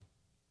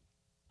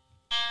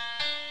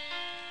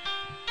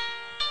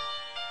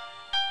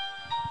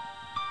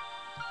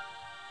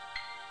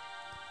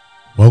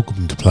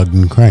Welcome to Plugged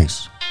in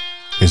Christ.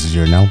 This is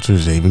your announcer,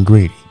 Zaven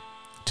Grady.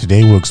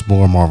 Today we'll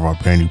explore more of our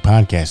brand new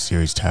podcast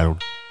series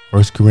titled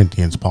 1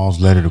 Corinthians, Paul's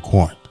Letter to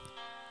Corinth,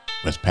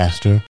 with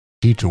Pastor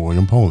Teacher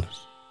William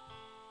Poulos.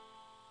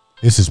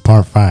 This is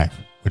part 5,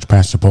 which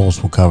Pastor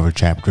Poulos will cover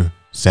chapter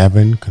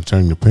 7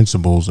 concerning the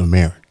principles of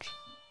marriage.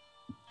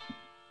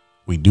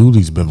 We do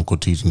these biblical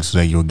teachings so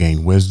that you'll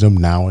gain wisdom,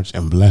 knowledge,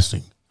 and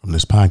blessing from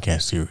this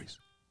podcast series.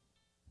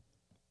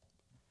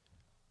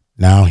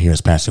 Now, here's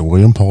Pastor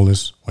William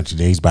Poulos with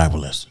today's Bible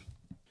lesson.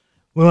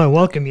 We want to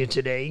welcome you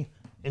today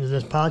into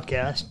this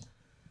podcast.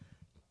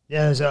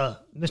 As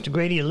Mr.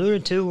 Grady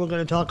alluded to, we're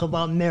going to talk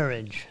about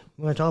marriage.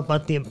 We're going to talk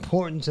about the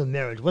importance of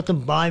marriage, what the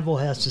Bible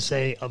has to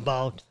say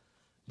about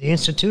the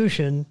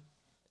institution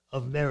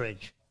of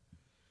marriage.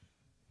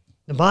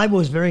 The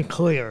Bible is very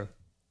clear.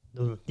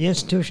 The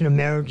institution of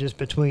marriage is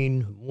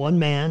between one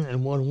man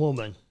and one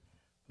woman.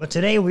 But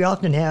today we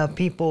often have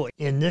people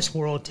in this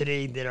world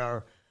today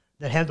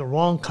that have the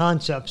wrong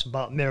concepts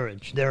about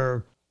marriage.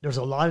 There's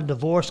a lot of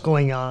divorce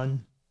going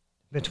on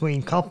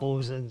between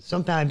couples, and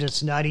sometimes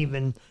it's not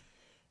even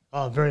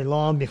very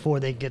long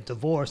before they get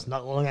divorced,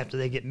 not long after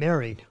they get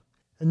married.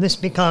 And this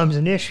becomes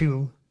an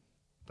issue,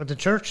 but the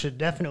church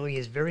definitely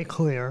is very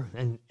clear,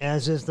 and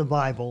as is the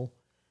Bible,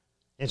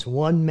 it's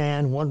one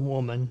man, one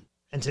woman.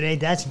 And today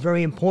that's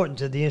very important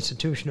to the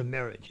institution of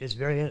marriage. It's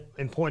very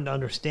important to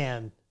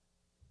understand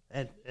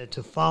and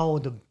to follow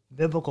the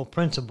biblical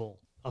principle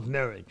of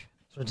marriage.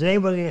 So today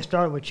we're going to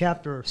start with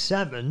chapter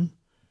 7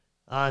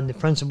 on the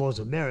principles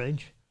of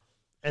marriage.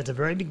 At the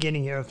very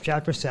beginning here of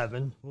chapter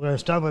 7, we're going to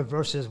start with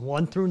verses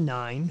 1 through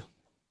 9,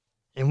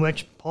 in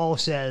which Paul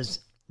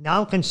says,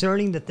 "Now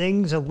concerning the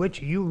things of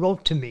which you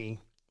wrote to me,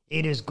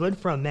 it is good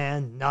for a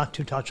man not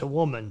to touch a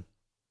woman."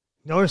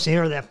 Notice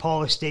here that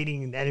Paul is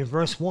stating that in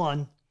verse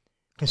 1,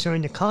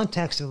 concerning the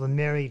context of a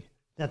married,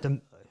 that the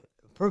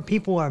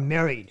people who are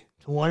married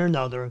to one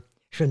another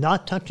should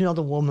not touch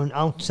another woman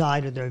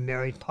outside of their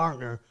married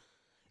partner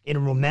in a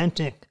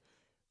romantic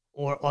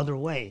or other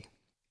way.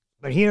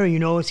 But here you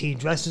notice he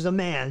addresses a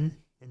man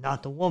and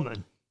not the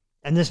woman.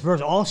 And this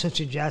verse also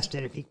suggests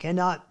that if he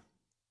cannot,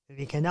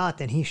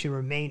 then he should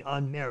remain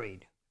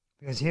unmarried.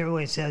 Because here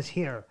what it says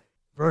here,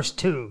 verse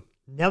 2,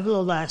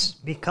 "Nevertheless,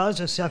 because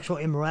of sexual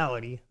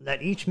immorality,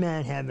 let each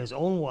man have his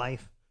own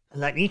wife, and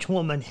let each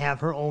woman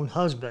have her own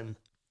husband."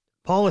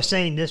 Paul is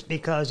saying this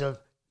because of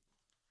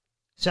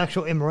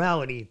sexual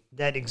immorality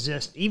that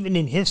exists even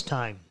in his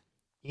time.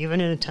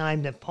 Even in the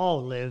time that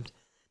Paul lived,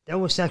 there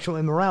was sexual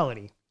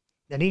immorality,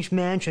 that each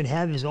man should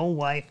have his own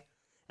wife,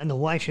 and the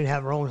wife should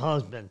have her own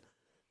husband.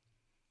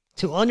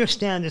 To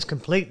understand this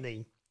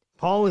completely,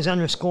 Paul is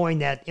underscoring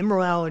that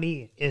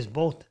immorality is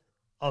both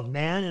of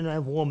man and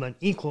of woman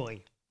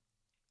equally.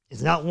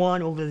 It's not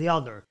one over the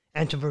other.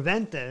 And to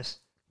prevent this,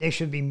 they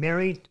should be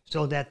married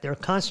so that their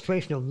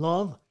concentration of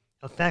love,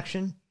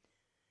 affection,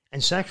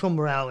 and sexual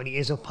morality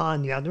is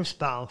upon the other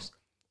spouse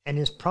and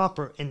is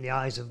proper in the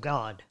eyes of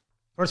God.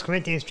 1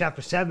 Corinthians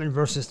chapter 7,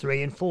 verses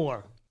 3 and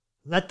 4.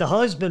 "Let the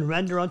husband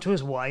render unto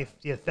his wife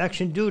the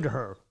affection due to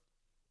her,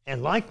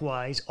 and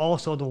likewise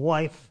also the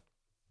wife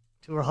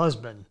to her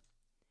husband.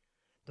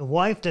 The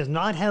wife does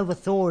not have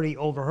authority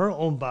over her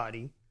own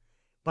body,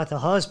 but the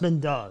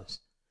husband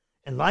does.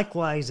 And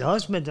likewise the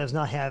husband does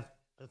not have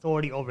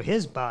authority over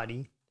his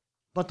body,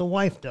 but the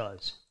wife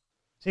does."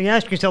 So you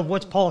ask yourself,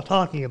 what's Paul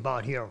talking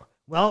about here?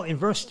 Well, in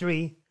verse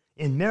 3,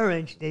 in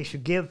marriage they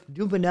should give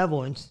due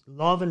benevolence,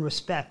 love, and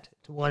respect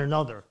to one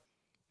another.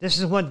 This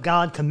is what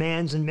God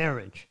commands in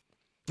marriage.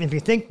 If you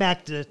think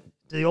back to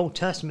the Old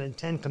Testament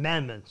 10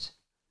 Commandments,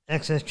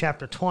 Exodus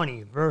chapter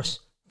 20, verse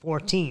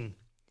 14,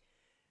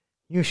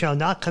 "You shall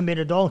not commit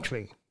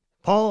adultery."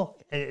 Paul,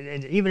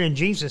 and even in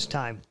Jesus'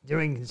 time,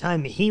 during the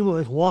time that he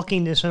was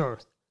walking this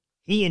earth,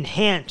 he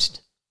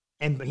enhanced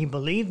and he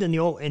believed in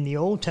the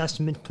Old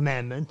Testament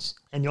commandments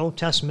and the Old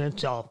Testament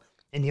itself,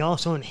 and he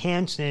also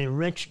enhanced and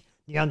enriched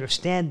the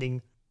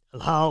understanding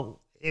of how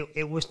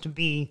it was to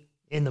be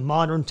in the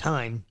modern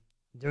time,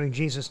 during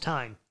Jesus'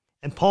 time.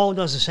 And Paul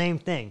does the same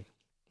thing.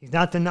 He's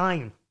not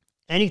denying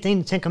anything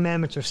the 10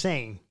 Commandments are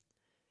saying.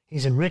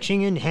 He's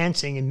enriching,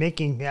 enhancing, and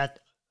making that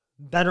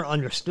better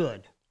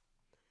understood.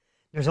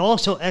 There's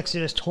also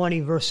Exodus 20,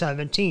 verse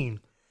 17.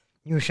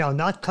 "You shall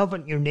not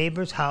covet your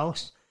neighbor's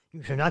house,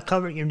 you shall not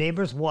covet your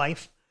neighbor's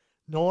wife,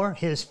 nor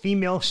his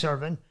female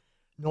servant,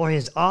 nor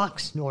his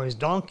ox, nor his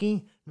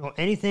donkey, nor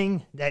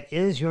anything that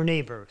is your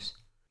neighbor's."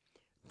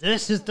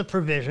 This is the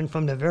provision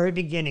from the very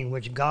beginning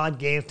which God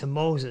gave to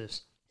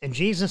Moses. And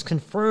Jesus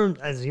confirmed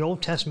as the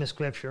Old Testament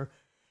scripture,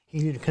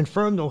 he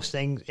confirmed those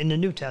things in the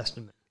New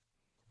Testament.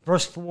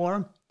 Verse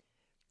 4,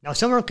 now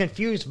some are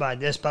confused by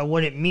this, by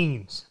what it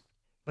means.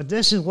 But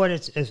this is what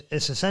it's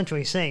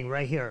essentially saying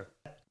right here.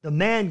 The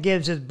man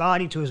gives his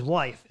body to his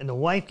wife, and the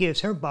wife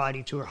gives her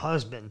body to her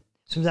husband,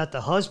 so that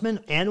the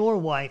husband and or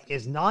wife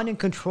is not in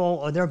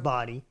control of their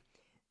body.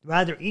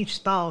 Rather, each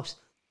spouse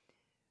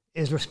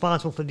is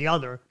responsible for the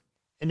other,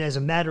 and as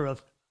a matter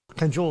of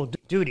conjugal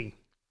duty.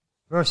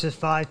 Verses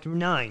 5 through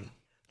 9.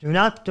 "Do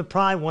not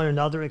deprive one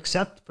another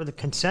except for the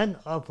consent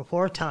of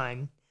before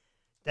time,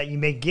 that you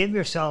may give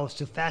yourselves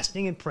to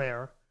fasting and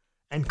prayer,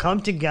 and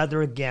come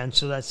together again,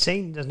 so that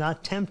Satan does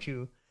not tempt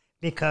you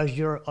because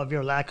of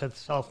your lack of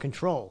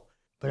self-control.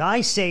 But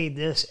I say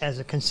this as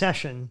a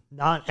concession,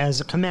 not as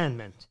a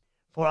commandment.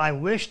 For I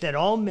wish that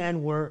all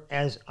men were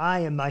as I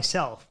am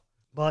myself,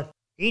 but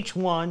each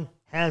one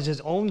has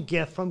his own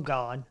gift from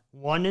God,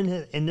 one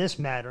in this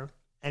matter,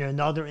 and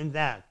another in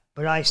that.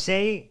 But I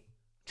say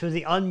to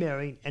the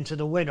unmarried and to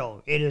the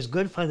widow, it is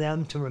good for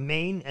them to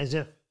remain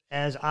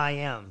as I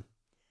am.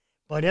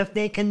 But if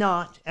they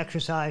cannot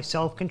exercise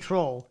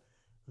self-control,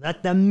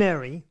 let them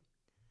marry,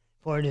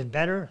 for it is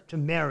better to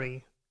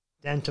marry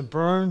than to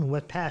burn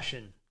with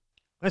passion.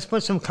 Let's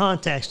put some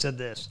context to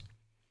this.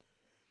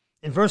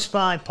 In verse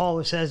 5,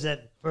 Paul says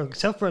that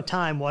except for a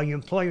time while you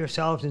employ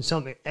yourselves in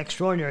some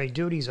extraordinary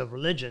duties of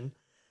religion,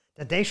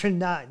 that they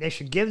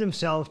should give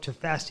themselves to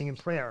fasting and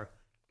prayer.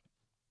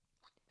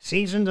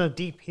 Seasons of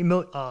deep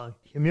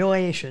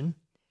humiliation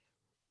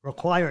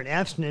require an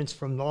abstinence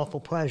from lawful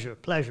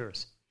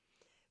pleasures.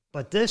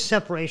 But this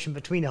separation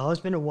between a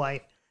husband and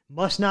wife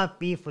must not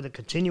be for the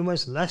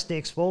continuous, lest they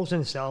expose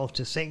themselves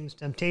to Satan's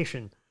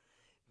temptation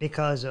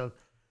because of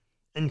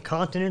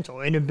incontinence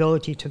or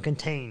inability to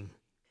contain.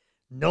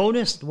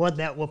 Notice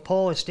what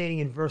Paul is stating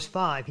in verse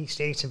 5, he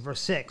states in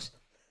verse 6.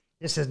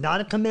 This is not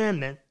a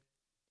commandment.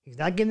 He's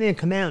not giving a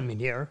commandment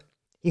here.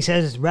 He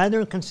says it's rather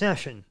a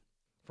concession.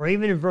 For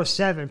even in verse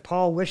 7,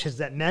 Paul wishes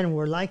that men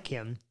were like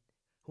him,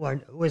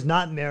 who is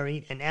not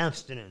married and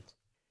abstinent.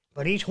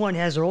 But each one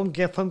has their own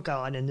gift from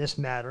God in this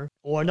matter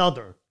or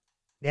another.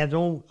 They have their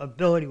own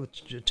ability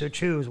to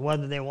choose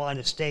whether they want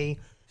to stay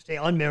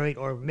unmarried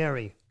or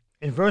marry.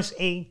 In verse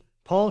 8,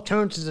 Paul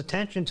turns his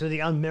attention to the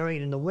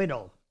unmarried and the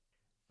widow.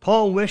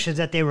 Paul wishes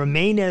that they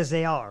remain as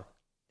they are,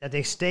 that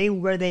they stay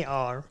where they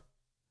are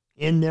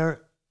in their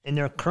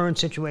current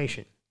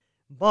situation.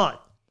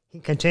 But he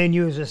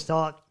continues his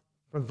thought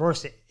from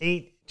verse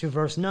 8 to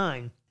verse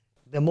 9,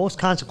 the most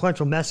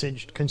consequential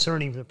message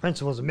concerning the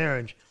principles of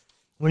marriage,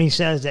 when he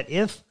says that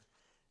if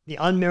the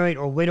unmarried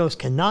or widows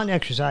cannot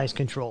exercise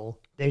control,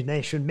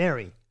 they should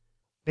marry,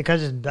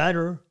 because it's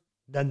better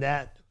than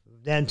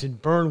to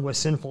burn with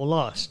sinful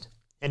lust.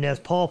 And as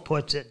Paul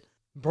puts it,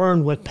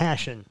 burn with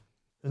passion.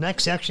 The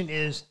next section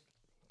is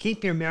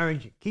keep your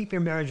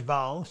marriage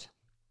vows.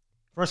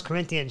 1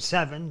 Corinthians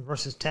 7,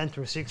 verses 10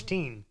 through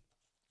 16.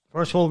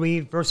 First we'll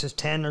read verses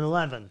 10 and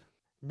 11.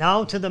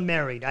 Now to the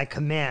married I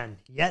command,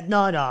 yet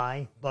not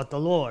I, but the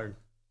Lord.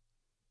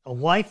 A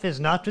wife is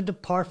not to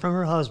depart from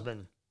her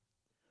husband.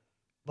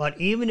 But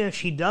even if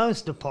she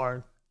does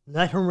depart,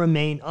 let her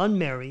remain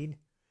unmarried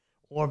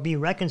or be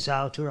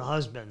reconciled to her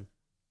husband.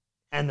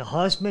 And the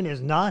husband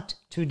is not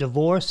to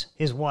divorce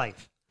his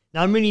wife.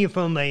 Now I'm reading you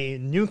from a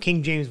New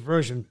King James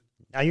Version.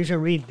 I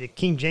usually read the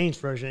King James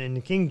Version. In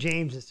the King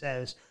James it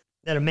says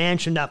that a man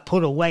should not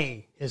put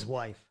away his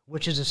wife,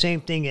 which is the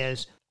same thing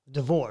as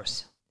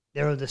divorce.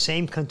 They're the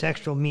same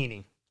contextual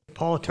meaning.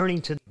 Paul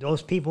turning to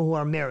those people who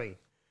are married.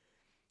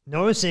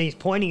 Notice that he's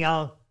pointing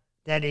out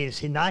that it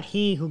is not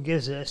he who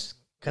gives this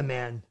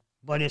command,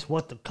 but it's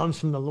what comes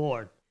from the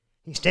Lord.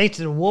 He states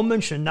that a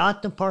woman should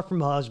not depart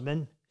from her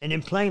husband, and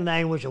in plain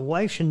language, a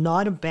wife should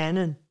not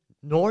abandon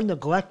nor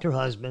neglect her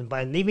husband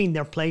by leaving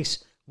their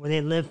place where they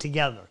live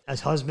together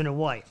as husband and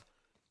wife.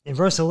 In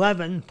verse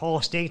 11,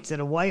 Paul states that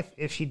a wife,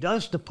 if she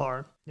does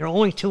depart, there are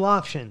only two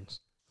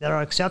options that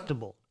are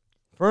acceptable.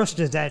 First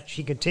is that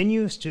she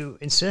continues to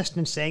insist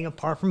in staying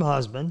apart from her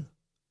husband,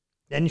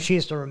 then she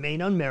is to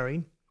remain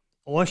unmarried,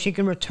 or she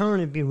can return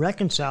and be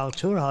reconciled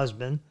to her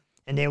husband,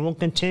 and they will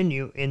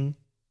continue in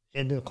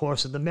the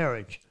course of the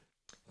marriage.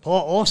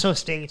 Paul also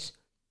states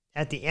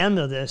at the end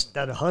of this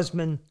that a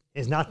husband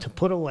is not to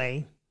put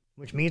away,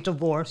 which means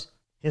divorce,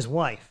 his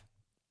wife.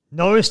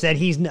 Notice that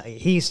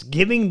he's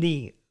giving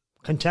the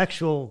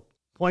contextual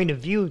point of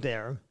view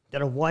there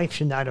that a wife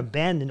should not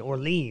abandon or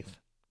leave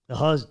the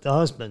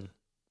husband.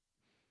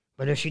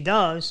 But if she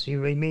does, he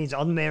remains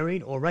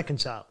unmarried or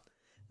reconciled.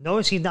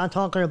 Notice he's not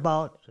talking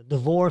about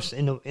divorce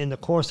in the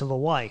course of a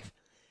wife,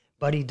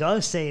 but he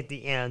does say at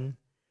the end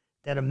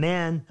that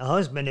a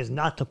husband, is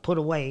not to put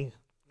away,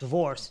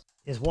 divorce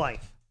his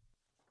wife.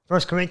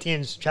 1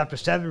 Corinthians chapter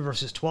 7,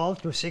 verses 12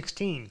 through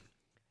 16.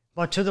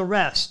 But to the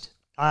rest,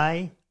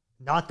 I,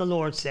 not the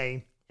Lord,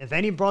 say, if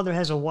any brother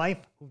has a wife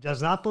who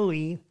does not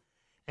believe,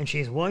 and she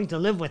is willing to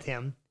live with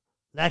him,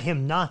 let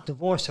him not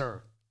divorce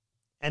her.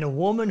 And a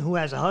woman who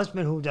has a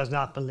husband who does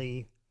not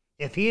believe,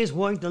 if he is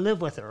willing to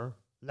live with her,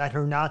 let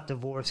her not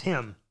divorce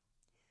him.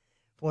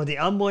 For the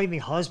unbelieving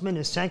husband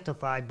is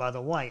sanctified by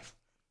the wife,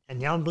 and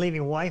the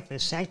unbelieving wife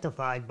is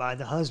sanctified by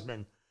the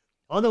husband.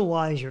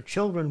 Otherwise your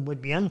children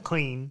would be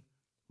unclean,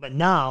 but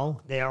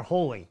now they are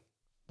holy.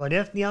 But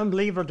if the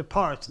unbeliever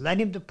departs, let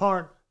him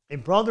depart. A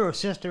brother or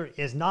sister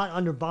is not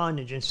under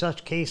bondage in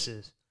such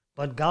cases,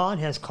 but God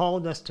has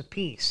called us to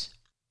peace.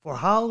 For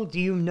how do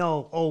you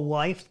know, O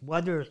wife,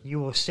 whether you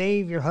will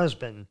save your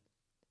husband?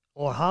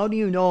 Or how do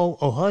you know,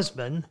 O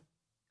husband,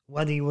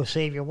 whether you will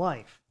save your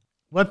wife?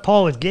 What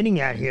Paul is getting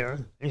at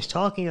here is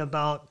talking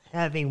about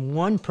having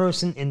one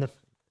person in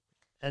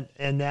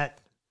that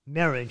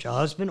marriage, a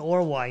husband or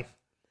a wife,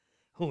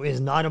 who is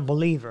not a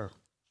believer.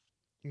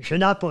 You should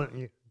not put,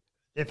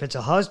 if it's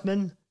a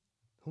husband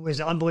who is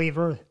an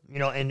unbeliever,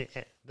 and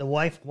the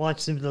wife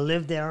wants him to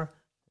live there,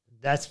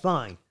 that's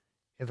fine.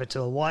 If it's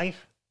a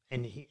wife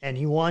and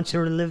he wants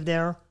her to live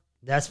there,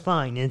 that's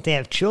fine. And if they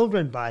have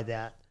children by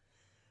that,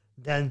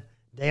 then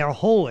they are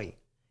holy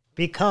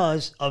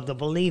because of the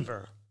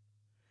believer.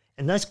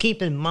 And let's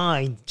keep in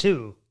mind,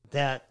 too,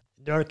 that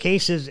there are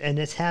cases, and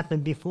it's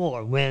happened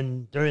before,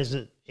 when there is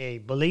a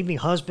believing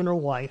husband or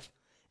wife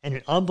and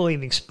an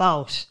unbelieving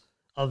spouse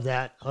of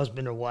that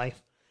husband or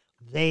wife,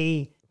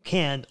 they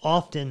can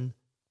often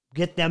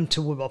get them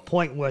to a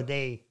point where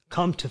they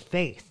come to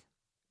faith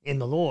in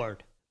the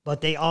Lord.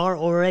 But they are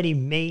already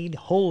made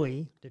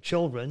holy, the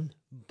children,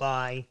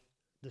 by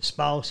the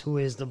spouse who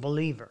is the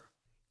believer.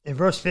 In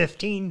verse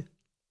 15,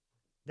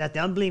 that the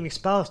unbelieving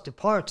spouse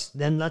departs,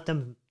 then let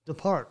them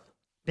depart.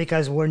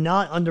 Because we're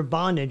not under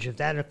bondage if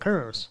that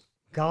occurs.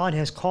 God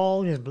has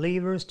called his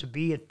believers to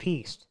be at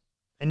peace.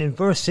 And in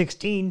verse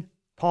 16,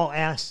 Paul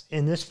asks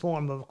in this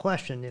form of a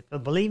question, if a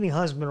believing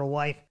husband or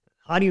wife,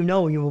 how do you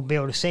know you will be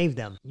able to save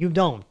them? You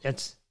don't.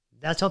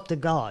 That's up to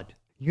God.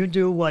 You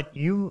do what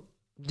you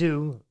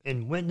do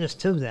and witness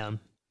to them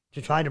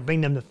to try to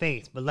bring them to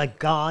faith, but let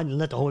God and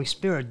let the Holy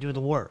Spirit do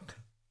the work.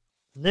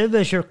 Live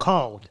as you're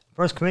called.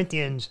 1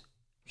 Corinthians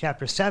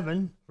chapter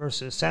 7,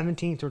 verses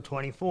 17 through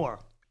 24.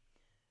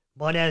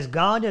 But as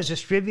God has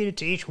distributed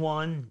to each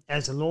one,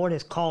 as the Lord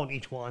has called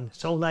each one,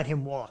 so let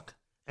him walk.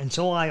 And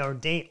so I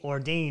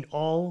ordained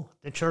all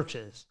the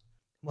churches.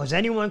 Was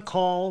anyone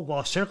called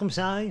while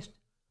circumcised?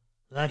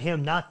 Let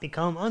him not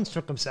become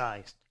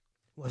uncircumcised.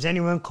 Was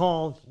anyone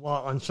called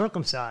while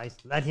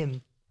uncircumcised? Let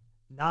him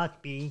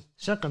not be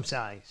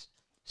circumcised.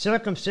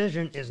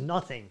 Circumcision is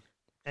nothing,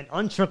 and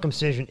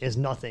uncircumcision is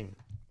nothing.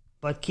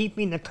 But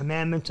keeping the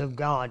commandments of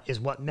God is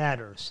what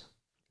matters.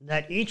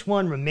 Let each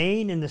one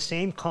remain in the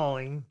same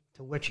calling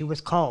to which he was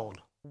called.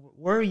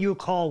 Were you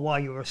called while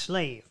you were a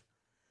slave?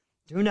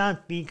 Do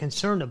not be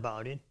concerned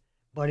about it,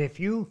 but if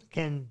you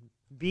can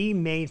be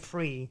made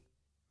free,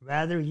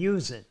 rather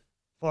use it.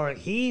 For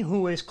he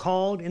who is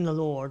called in the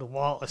Lord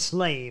while a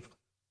slave,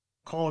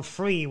 called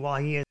free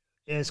while he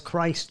is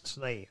Christ's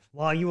slave.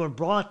 While you are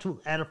brought to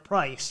at a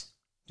price,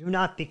 do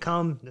not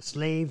become the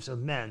slaves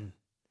of men.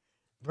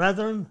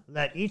 Brethren,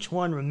 let each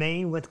one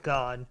remain with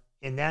God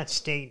in that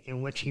state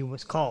in which he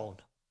was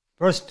called.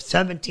 Verse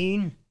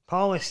 17,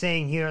 Paul is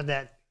saying here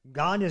that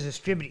God has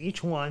distributed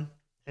each one,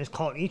 has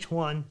called each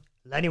one,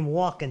 let him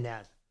walk in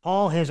that.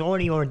 Paul has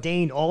already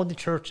ordained all the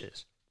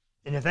churches.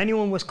 And if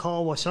anyone was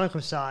called was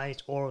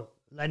circumcised, or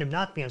let him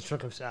not be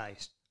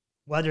uncircumcised,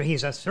 whether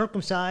he's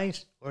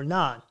uncircumcised or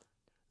not,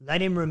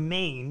 let him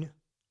remain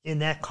in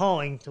that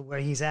calling to where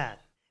he's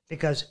at.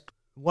 Because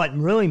what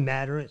really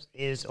matters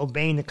is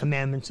obeying the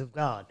commandments of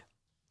God.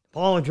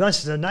 Paul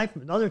addresses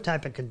another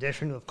type of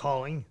condition of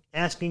calling,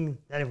 asking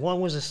that if one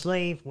was a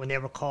slave when they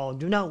were called,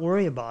 do not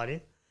worry about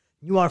it.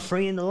 You are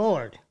free in the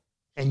Lord,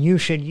 and you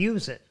should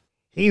use it.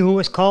 He who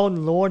is called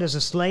the Lord as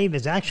a slave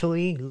is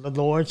actually the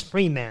Lord's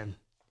free man.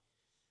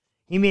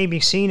 He may be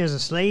seen as a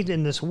slave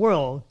in this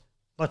world,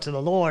 but to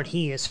the Lord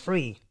he is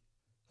free.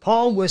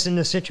 Paul was in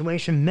this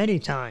situation many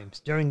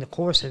times during the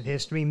course of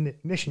his 3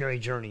 missionary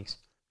journeys.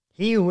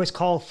 He who is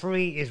called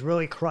free is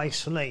really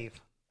Christ's slave.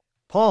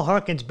 Paul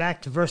harkens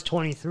back to verse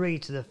 23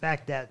 to the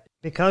fact that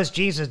because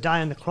Jesus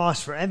died on the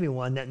cross for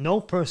everyone, that no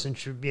person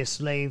should be a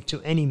slave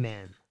to any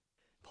man.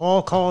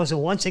 Paul calls it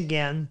once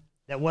again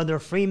that whether a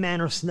free man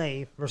or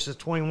slave, verses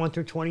 21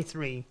 through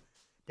 23,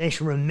 they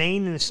should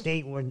remain in the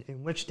state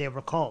in which they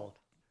were called.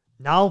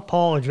 Now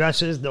Paul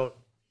addresses the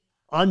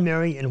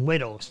unmarried and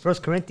widows. 1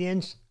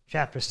 Corinthians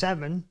chapter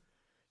 7,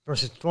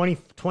 verses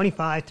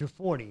 25 through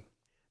 40.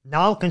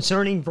 Now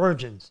concerning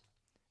virgins,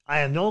 I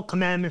have no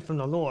commandment from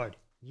the Lord,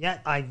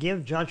 yet I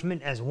give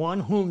judgment as one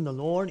whom the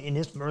Lord in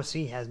his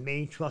mercy has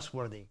made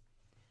trustworthy.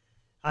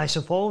 I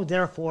suppose,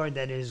 therefore,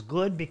 that it is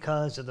good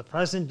because of the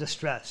present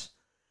distress,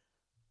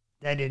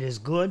 that it is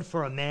good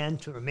for a man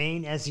to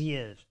remain as he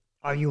is.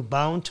 Are you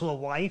bound to a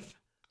wife?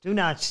 Do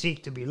not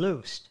seek to be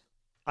loosed.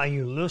 Are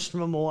you loosed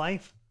from a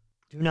wife?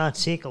 Do not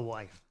seek a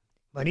wife.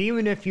 But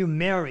even if you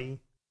marry,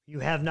 you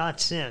have not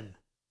sinned.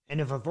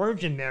 And if a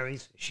virgin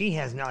marries, she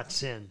has not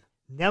sinned.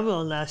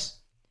 Nevertheless,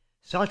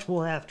 such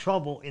will have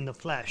trouble in the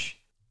flesh,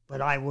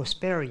 but I will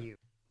spare you.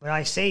 But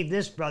I say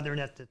this, brethren,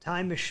 that the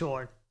time is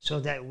short, so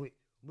that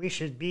we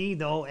should be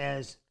though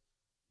as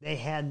they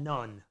had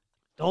none.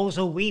 Those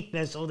who weep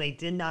as though they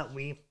did not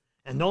weep,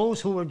 and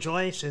those who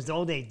rejoice as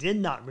though they did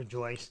not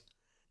rejoice,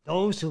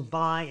 those who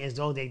buy as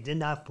though they did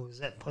not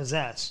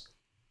possess,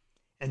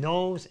 and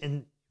those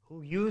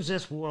who use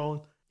this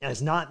world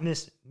as not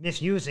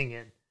misusing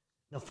it.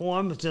 The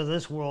forms of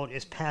this world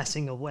is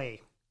passing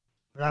away.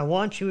 But I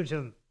want you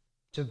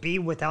to be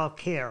without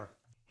care.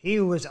 He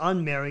who is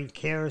unmarried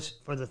cares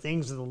for the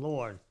things of the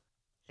Lord,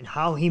 and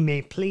how he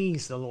may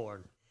please the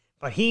Lord.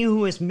 But he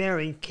who is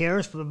married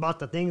cares about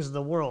the things of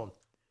the world,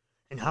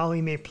 and how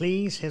he may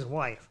please his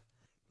wife.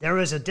 There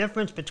is a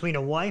difference between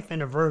a wife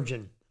and a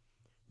virgin.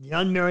 The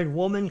unmarried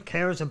woman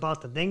cares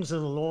about the things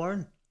of the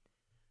Lord,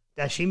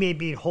 that she may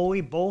be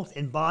holy both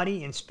in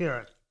body and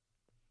spirit.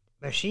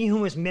 But she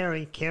who is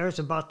married cares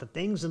about the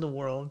things of the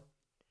world,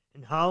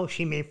 and how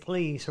she may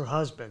please her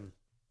husband.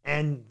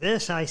 And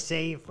this I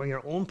say for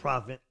your own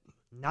profit,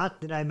 not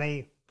that I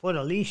may put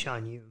a leash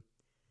on you,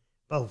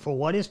 but for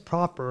what is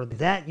proper,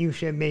 that you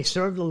may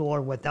serve the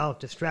Lord without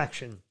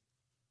distraction.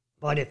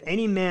 But if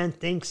any man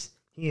thinks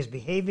he is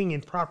behaving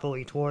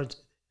improperly towards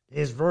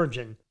his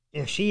virgin,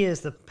 if she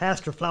is the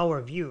pastor flower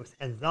of youth,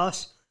 and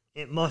thus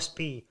it must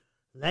be,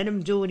 let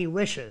him do what he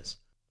wishes.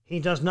 He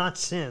does not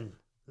sin.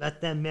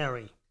 Let them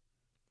marry.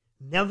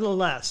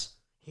 Nevertheless,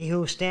 he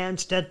who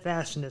stands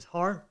steadfast in his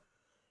heart,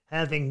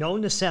 having no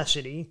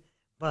necessity,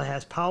 but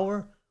has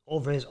power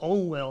over his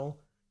own will,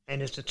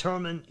 and is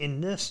determined in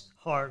this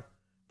heart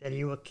that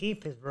he will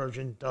keep his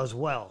virgin, does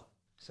well.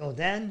 So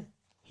then,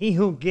 he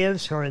who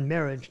gives her in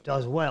marriage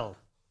does well,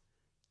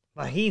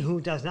 but he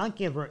who does not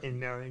give her in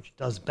marriage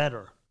does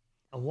better.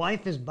 A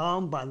wife is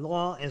bound by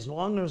law as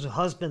long as her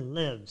husband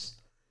lives.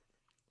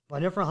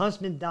 But if her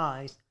husband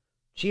dies,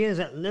 she is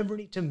at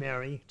liberty to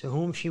marry to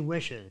whom she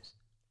wishes,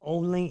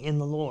 only in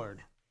the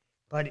Lord.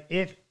 But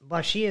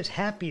she is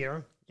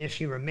happier if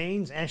she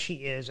remains as she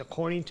is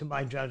according to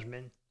my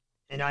judgment,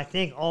 and I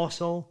think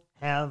also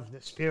have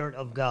the Spirit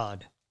of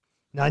God.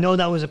 Now I know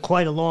that was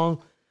quite a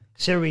long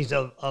series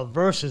of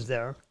verses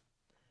there,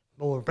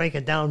 but we'll break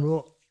it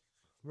down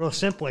real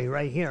simply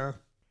right here.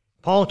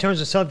 Paul turns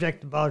the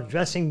subject about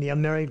addressing the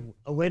unmarried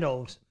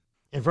widows.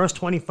 In verse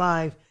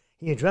 25,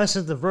 he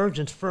addresses the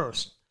virgins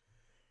first.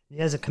 He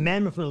has a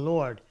commandment from the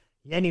Lord,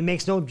 yet he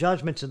makes no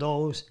judgment to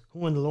those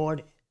who in the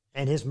Lord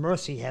and his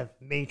mercy have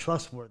made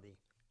trustworthy.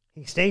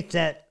 He states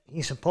that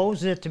he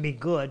supposes it to be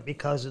good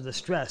because of the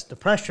stress, the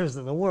pressures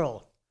of the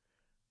world,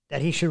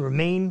 that he or she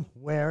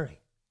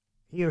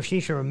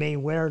should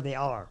remain where they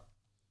are.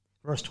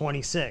 Verse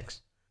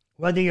 26,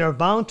 whether you are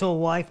bound to a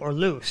wife or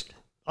loosed,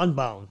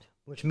 unbound,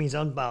 which means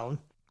unbound.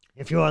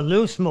 If you are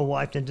loose from a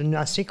wife, then do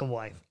not seek a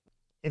wife.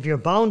 If you're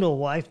bound to a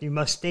wife, you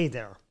must stay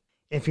there.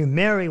 If you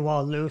marry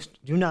while loosed,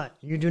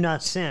 you do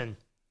not sin.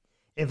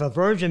 If a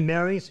virgin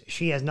marries,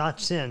 she has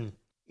not sinned.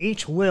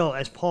 Each will,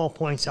 as Paul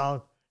points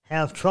out,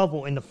 have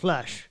trouble in the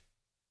flesh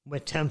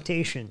with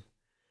temptation.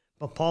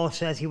 But Paul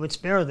says he would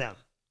spare them.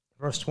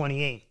 Verse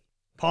 28.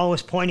 Paul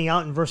was pointing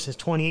out in verses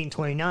 28 and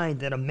 29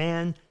 that a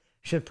man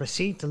should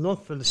proceed to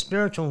look for the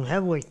spiritual and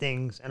heavenly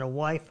things, and a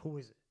wife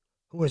who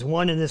is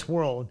one in this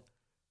world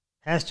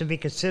has to be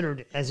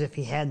considered as if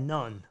he had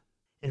none.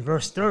 In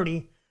verse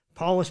 30,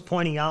 Paul was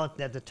pointing out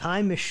that the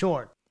time is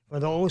short for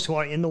those who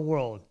are in the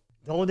world.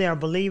 Though there are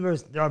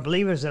believers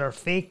that are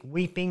fake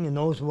weeping, and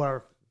those who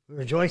are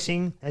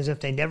rejoicing as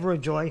if they never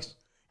rejoiced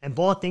and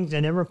bought things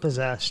they never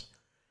possessed.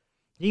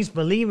 These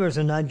believers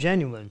are not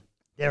genuine.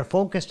 They are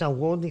focused on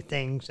worldly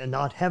things and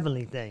not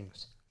heavenly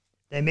things.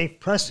 They make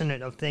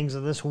precedent of things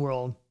of this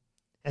world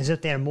as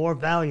if they are more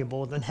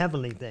valuable than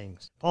heavenly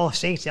things. Paul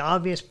states the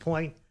obvious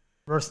point,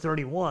 verse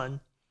 31,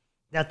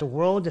 that the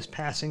world is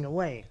passing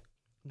away.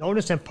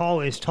 Notice that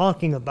Paul is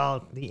talking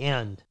about the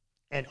end,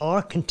 and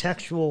our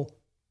contextual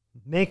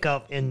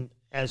makeup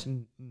as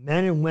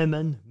men and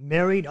women,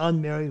 married,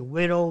 unmarried,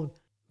 widowed,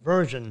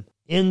 virgin,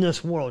 in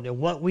this world, and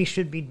what we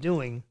should be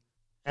doing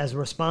as a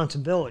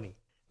responsibility.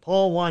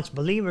 Paul wants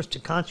believers to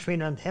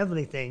concentrate on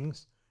heavenly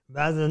things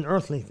rather than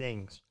earthly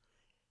things,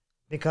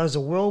 because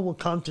the world will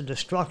come to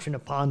destruction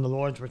upon the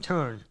Lord's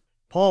return.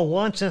 Paul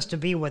wants us to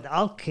be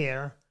without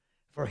care,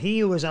 for he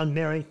who is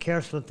unmarried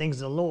cares for the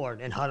things of the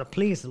Lord and how to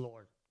please the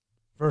Lord.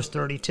 Verse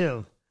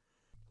 32.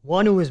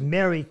 One who is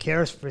married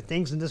cares for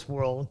things in this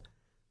world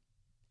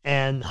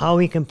and how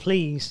he can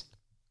please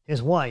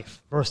his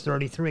wife. Verse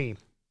 33.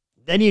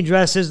 Then he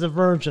addresses the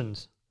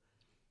virgins.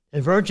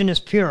 A virgin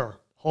is pure,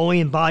 holy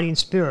in body and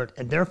spirit,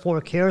 and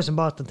therefore cares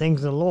about the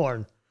things of the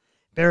Lord.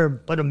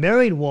 But a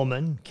married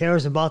woman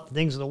cares about the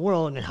things of the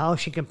world and how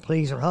she can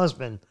please her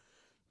husband.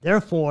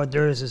 Therefore,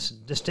 there is this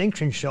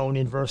distinction shown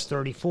in verse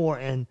 34,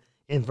 and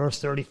in verse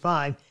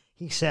 35,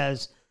 he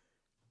says,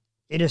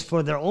 it is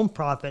for their own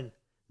profit,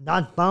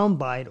 not bound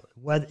by it,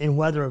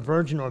 whether a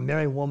virgin or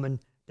married woman,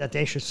 that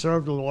they should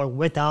serve the Lord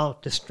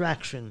without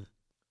distraction.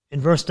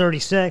 In verse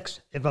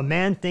 36, if a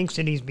man thinks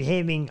that he's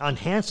behaving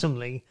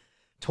unhandsomely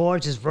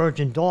towards his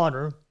virgin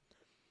daughter,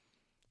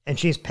 and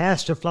she's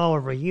past the flower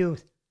of her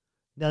youth,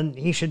 then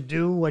he should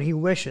do what he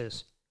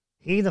wishes.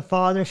 He, the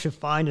father, should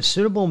find a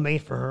suitable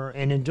mate for her,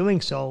 and in doing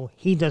so,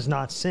 he does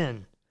not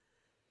sin.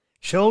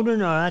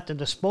 Children are at the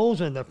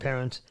disposal of their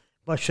parents,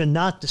 but should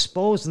not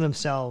dispose of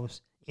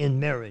themselves in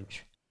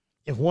marriage.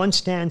 If one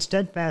stands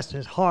steadfast in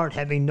his heart,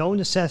 having no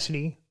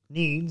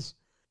needs,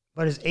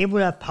 but is able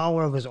to have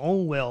power of his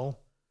own will,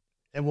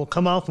 and will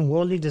come out from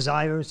worldly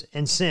desires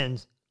and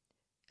sins,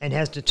 and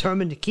has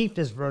determined to keep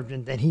this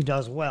virgin, then he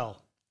does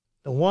well.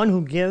 The one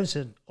who gives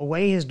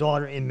away his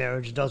daughter in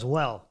marriage does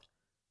well,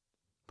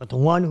 but the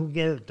one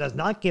who does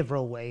not give her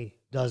away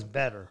does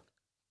better.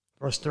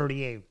 Verse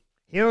 38.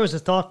 Here is the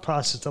thought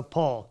process of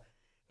Paul.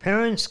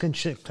 Parents can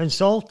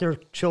consult their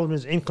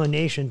children's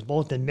inclinations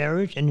both in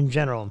marriage and in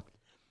general,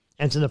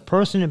 and to the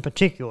person in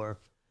particular,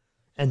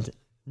 and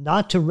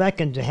not to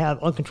reckon to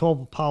have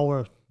uncontrollable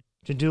power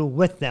to do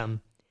with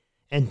them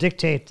and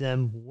dictate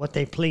them what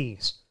they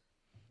please.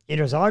 It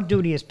is our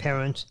duty as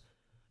parents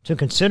to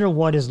consider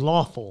what is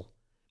lawful,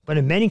 but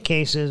in many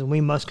cases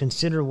we must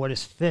consider what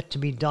is fit to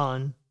be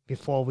done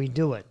before we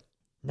do it.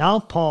 Now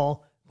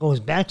Paul goes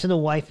back to the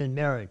wife in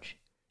marriage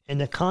in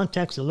the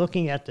context of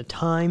looking at the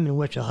time in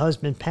which a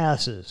husband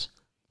passes.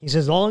 He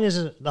says, as long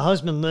as the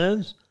husband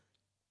lives,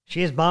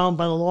 she is bound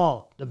by the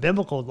law, the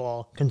biblical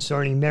law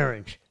concerning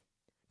marriage.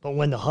 But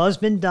when the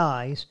husband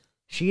dies,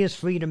 she is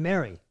free to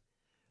marry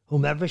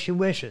whomever she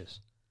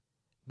wishes.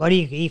 But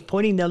he's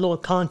putting that little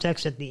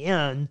context at the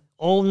end,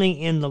 only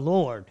in the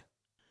Lord.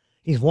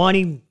 He's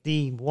wanting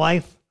the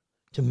wife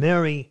to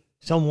marry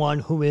someone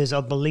who is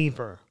a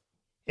believer.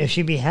 If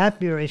she be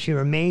happier if she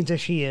remains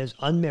as she is,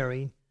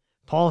 unmarried,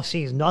 Paul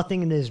sees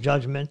nothing in his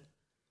judgment,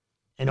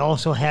 and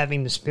also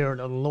having the Spirit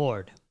of the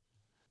Lord.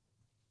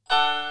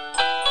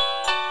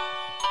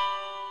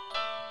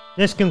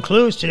 This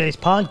concludes today's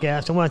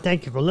podcast. I want to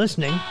thank you for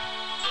listening.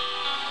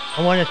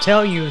 I want to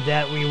tell you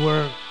that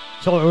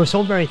we're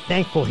so very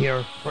thankful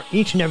here for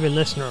each and every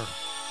listener.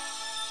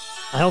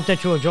 I hope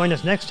that you will join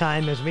us next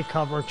time as we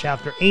cover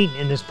chapter 8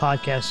 in this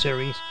podcast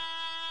series,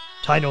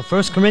 titled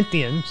 1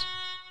 Corinthians,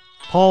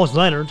 Paul's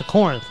letter to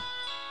Corinth.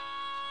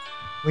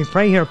 We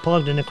pray here,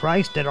 Plugged into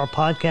Christ, that our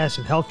podcast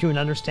have helped you in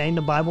understanding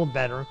the Bible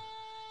better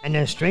and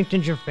has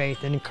strengthened your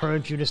faith and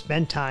encouraged you to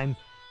spend time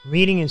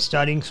reading and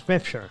studying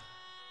Scripture.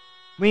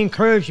 We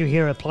encourage you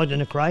here at Plugged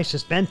into Christ to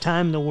spend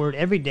time in the Word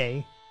every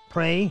day,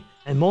 pray,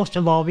 and most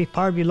of all, be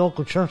part of your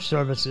local church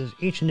services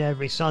each and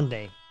every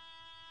Sunday.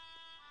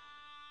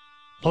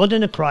 Plugged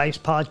into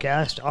Christ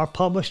podcasts are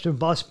published through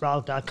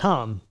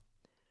Buzzsprout.com.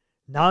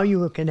 Now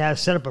you can have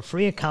set up a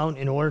free account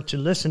in order to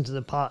listen to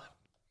the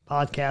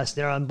podcast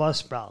there on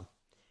Buzzsprout.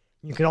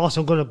 You can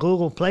also go to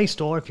Google Play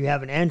Store if you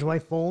have an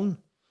Android phone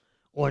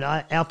or an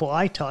Apple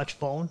iTouch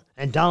phone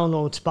and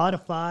download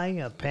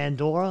Spotify,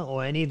 Pandora,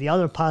 or any of the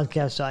other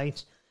podcast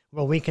sites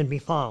where we can be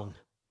found.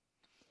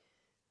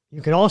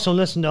 You can also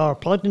listen to our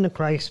Plugged into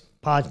Christ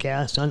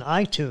podcast on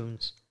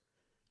iTunes.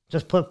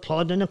 Just put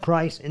Plugged into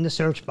Christ in the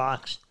search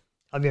box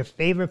of your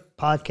favorite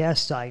podcast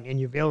site and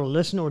you'll be able to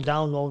listen or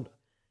download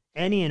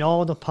any and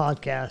all the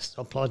podcasts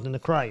of Plugged into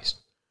Christ.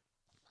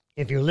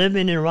 If you live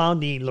in and around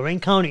the Lorain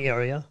County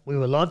area, we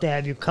would love to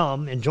have you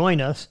come and join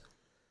us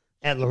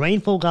at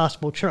Lorain Full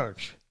Gospel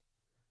Church.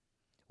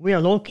 We are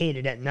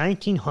located at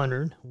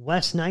 1900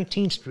 West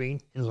 19th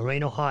Street in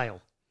Lorain,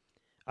 Ohio.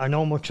 Our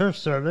normal church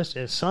service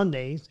is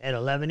Sundays at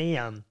 11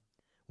 a.m.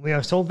 We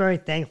are so very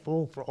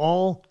thankful for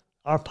all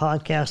our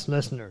podcast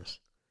listeners.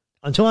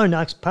 Until our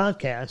next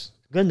podcast,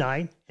 good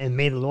night, and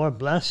may the Lord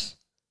bless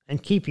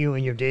and keep you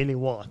in your daily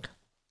walk.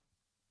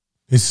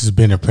 This has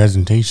been a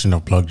presentation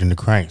of Plugged into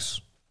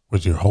Christ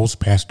with your host,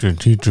 pastor and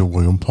teacher,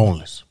 William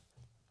Poulos.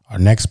 Our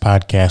next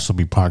podcast will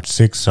be part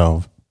 6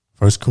 of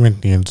 1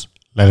 Corinthians,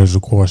 Letters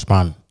of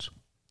Correspondence.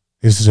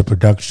 This is a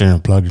production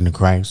of Plugged into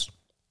Christ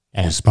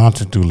and is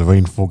sponsored through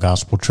Lorain Full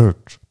Gospel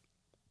Church.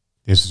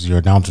 This is your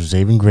announcer,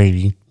 Xavier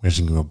Grady,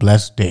 wishing you a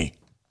blessed day.